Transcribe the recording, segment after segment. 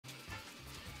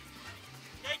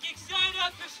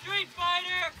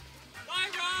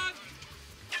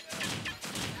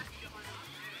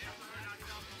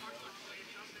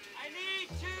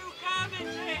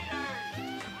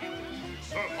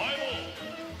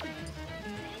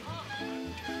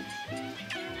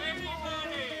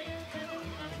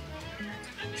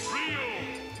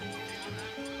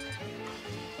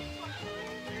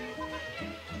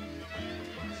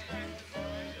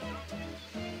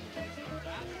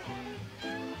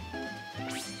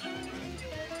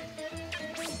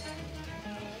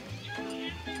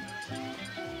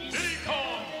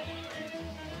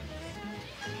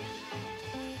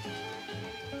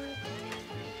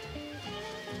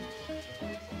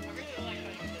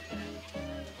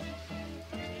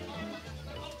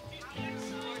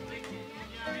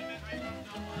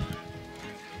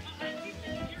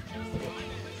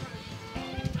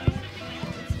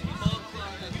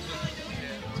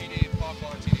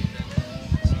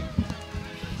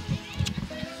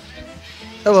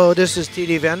Hello, this is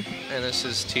TD Ven. And this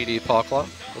is TD Pawclaw.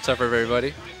 What's up,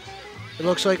 everybody? It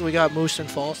looks like we got Moose and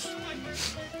False.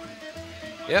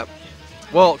 Yep.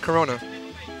 Well, Corona.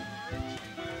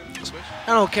 Switch.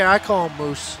 I don't care. I call him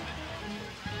Moose.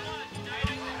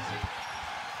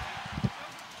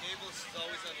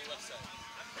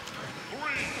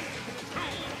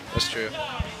 That's true.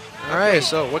 All right. Okay,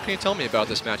 so what can you tell me about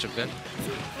this matchup, Vin?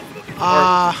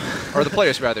 Or the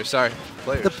players, rather. Sorry,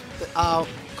 players.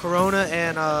 Corona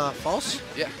and False?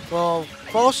 Yeah. Well,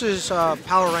 False is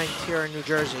power ranked here in New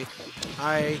Jersey.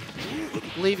 I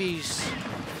believe he's,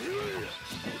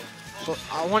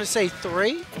 I want to say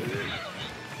 3.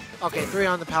 Okay, 3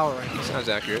 on the power rank. Sounds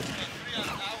accurate.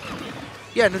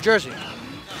 Yeah, New Jersey.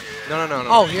 No.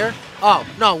 Oh, here? Oh,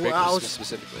 no. I was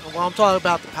specifically. Well, I'm talking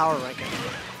about the power ranking.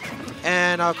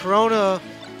 And Corona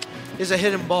is a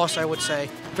hidden boss, I would say.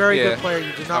 Very good player.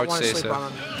 You do not want to sleep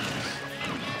on him.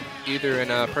 Either in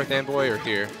Perth Amboy or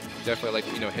here. Definitely,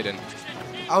 like, hidden.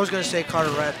 I was going to say Carter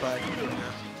Red, but...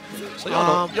 So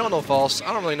y'all know False.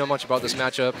 I don't really know much about this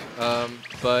matchup,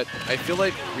 but I feel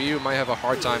like Ryu might have a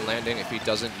hard time landing if he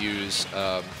doesn't use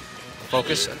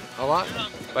focus a lot.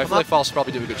 But I feel like False will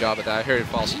probably do a good job at that. I heard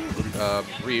False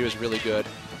Ryu is really good.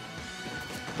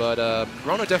 But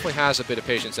Corona definitely has a bit of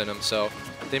patience in him, so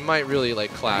they might really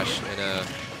like clash in a...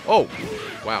 Oh!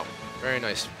 Wow. Very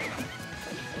nice.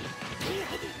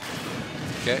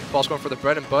 Okay, False going for the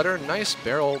bread and butter. Nice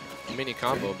barrel mini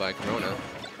combo by Corona.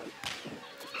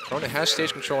 Corona has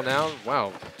stage control now.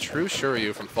 Wow, true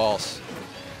Shuryu from False.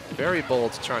 Very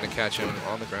bold trying to catch him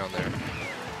on the ground there.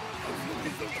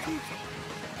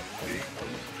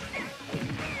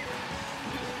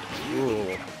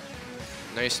 Ooh.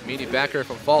 Nice meaty backer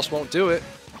from False, won't do it.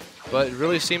 But it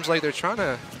really seems like they're trying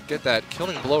to get that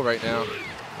killing blow right now.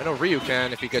 I know Ryu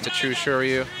can if he gets a true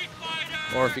Shuryu.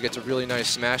 Or if he gets a really nice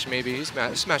smash, maybe. His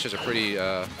smashes are pretty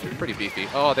beefy.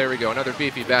 Oh, there we go. Another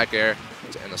beefy back air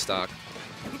to end the stock.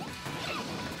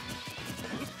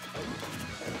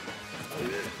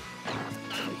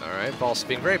 All right, False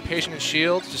being very patient in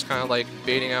shield, just kind of like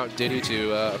baiting out Diddy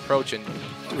to approach and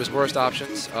do his worst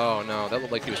options. Oh, no. That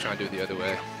looked like he was trying to do it the other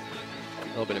way. A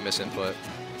little bit of misinput.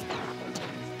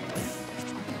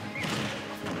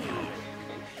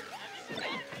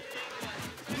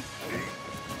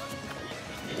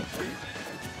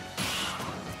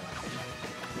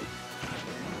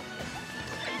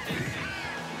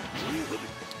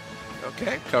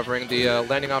 Okay, covering the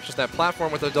landing options that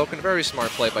platform with a Doken. Very smart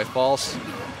play by False.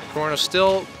 Corona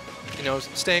still,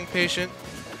 staying patient.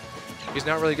 He's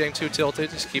not really getting too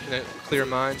tilted. He's keeping it clear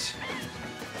minds.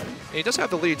 And he does have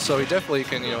the lead, so he definitely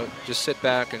can, just sit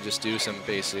back and just do some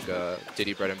basic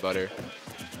Diddy bread and butter.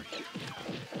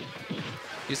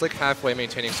 He's like halfway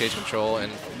maintaining stage control,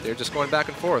 and they're just going back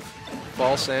and forth.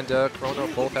 False and Corona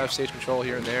both have stage control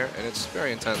here and there, and it's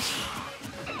very intense.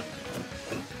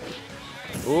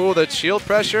 Ooh, the shield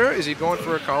pressure. Is he going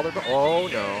for a collar? Oh,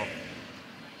 no.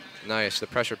 Nice. The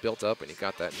pressure built up, and he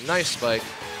got that nice spike.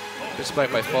 Good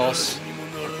spike by False.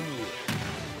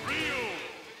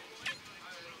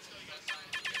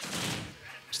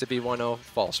 It's to be 1-0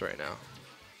 False right now.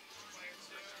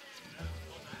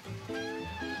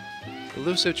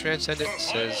 Elusive Transcendent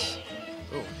says,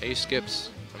 oh, hey, Skips.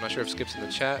 I'm not sure if Skips in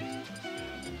the chat.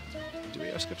 Do we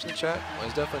have Skips in the chat? Well,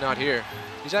 he's definitely not here.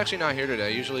 He's actually not here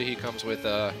today. Usually he comes with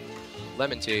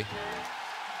lemon tea.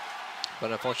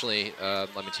 But unfortunately,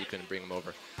 lemon tea couldn't bring him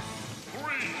over.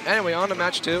 Anyway, on to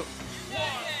match 2.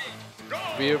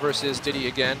 Ryu versus Diddy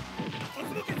again.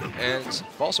 And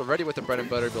False already with the bread and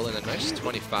butter, building a nice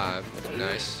 25.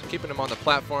 Nice. Keeping him on the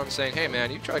platform, saying, hey,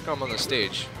 man, you try to come on the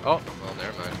stage. Oh, well,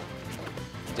 never mind.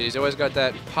 Diddy's always got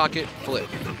that pocket flip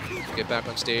to get back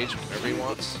on stage whenever he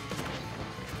wants.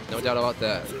 No doubt about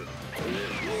that.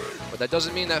 But that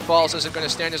doesn't mean that False isn't going to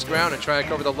stand his ground and try to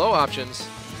cover the low options.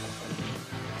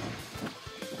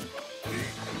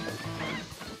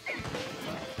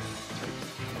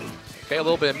 Okay, a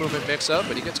little bit of movement mix-up,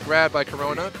 but he gets grabbed by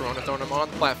Corona. Corona throwing him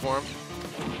on the platform.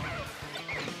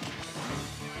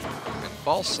 And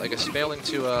False, I guess, failing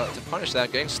to punish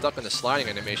that, getting stuck in the sliding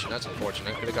animation. That's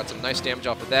unfortunate. Could have got some nice damage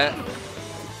off of that.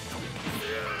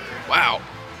 Wow.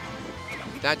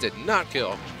 That did not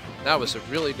kill. That was a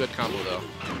really good combo, though.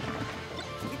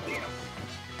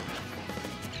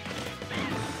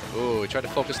 Ooh, he tried to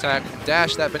focus attack,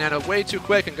 dashed that banana way too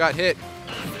quick and got hit.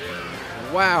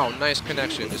 Wow, nice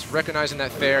connection. Just recognizing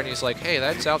that fair, and he's like, hey,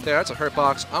 that's out there. That's a hurt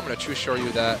box. I'm going to true show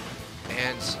you that.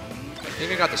 And I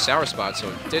think I got the sour spot, so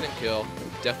it didn't kill.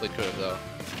 Definitely could have, though.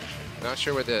 Not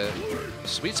sure where the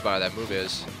sweet spot of that move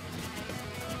is.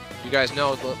 You guys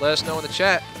know, let us know in the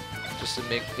chat, just to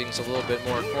make things a little bit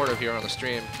more informative here on the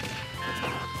stream.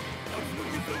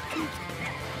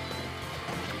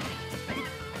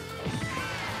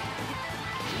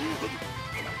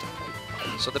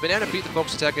 So the banana beat the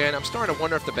focus attack again. I'm starting to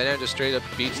wonder if the banana just straight up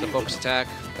beats the focus attack.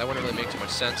 That wouldn't really make too much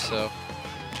sense, so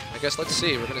I guess let's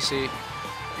see. We're going to see.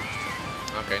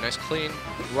 Okay, nice clean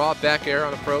raw back air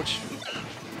on approach.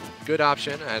 Good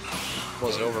option at, what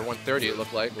was it, over 130 it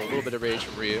looked like. A little bit of rage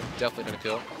from Ryu. Definitely going to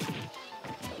kill.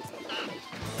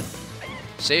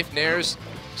 Safe nairs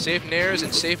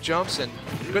and safe jumps and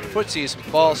good footsies from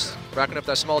False. Racking up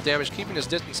that small damage, keeping his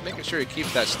distance, making sure he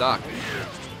keeps that stock.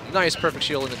 Nice perfect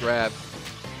shield in the grab.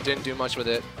 Didn't do much with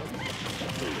it.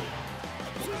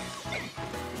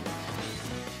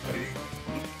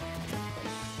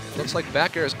 Looks like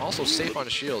back air is also safe on a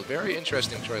shield. Very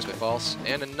interesting choice by False.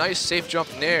 And a nice safe jump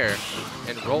nair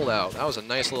and roll out. That was a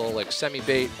nice little like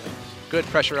semi-bait. Good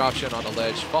pressure option on the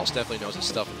ledge. False definitely knows his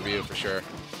stuff with Ryu for sure.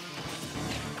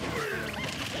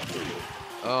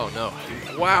 Oh no.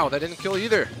 Wow, that didn't kill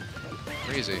either.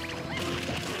 Crazy.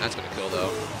 That's gonna kill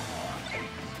though.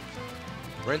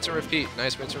 Rinse and repeat.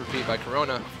 Nice rinse and repeat by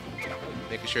Corona.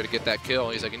 Making sure to get that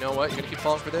kill. He's like, you know what? You're gonna keep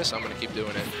falling for this? I'm gonna keep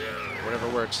doing it. Whatever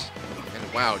works.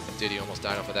 And wow, Diddy almost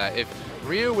died off of that. If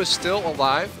Ryu was still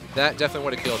alive, that definitely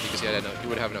would have killed because he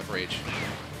would have enough rage.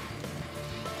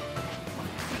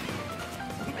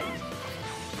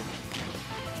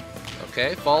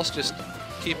 Okay, False just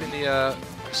keeping the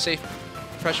safe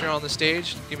pressure on the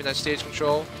stage, keeping that stage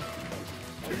control.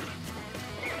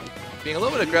 Being a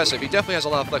little bit aggressive. He definitely has a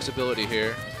lot of flexibility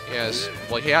here. He has,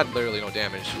 well, he had literally no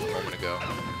damage a moment ago.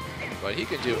 But he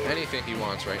can do anything he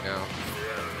wants right now.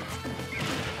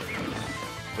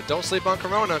 But don't sleep on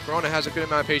Corona. Corona has a good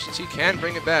amount of patience. He can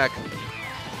bring it back.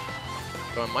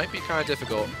 But it might be kind of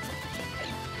difficult.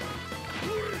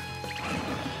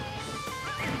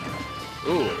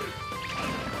 Ooh.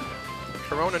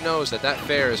 Corona knows that that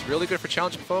fair is really good for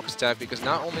challenging focus attack because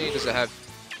not only does it have...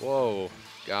 Whoa.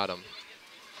 Got him.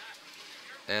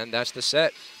 And that's the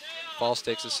set. False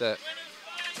takes the set.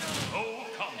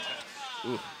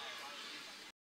 Ooh.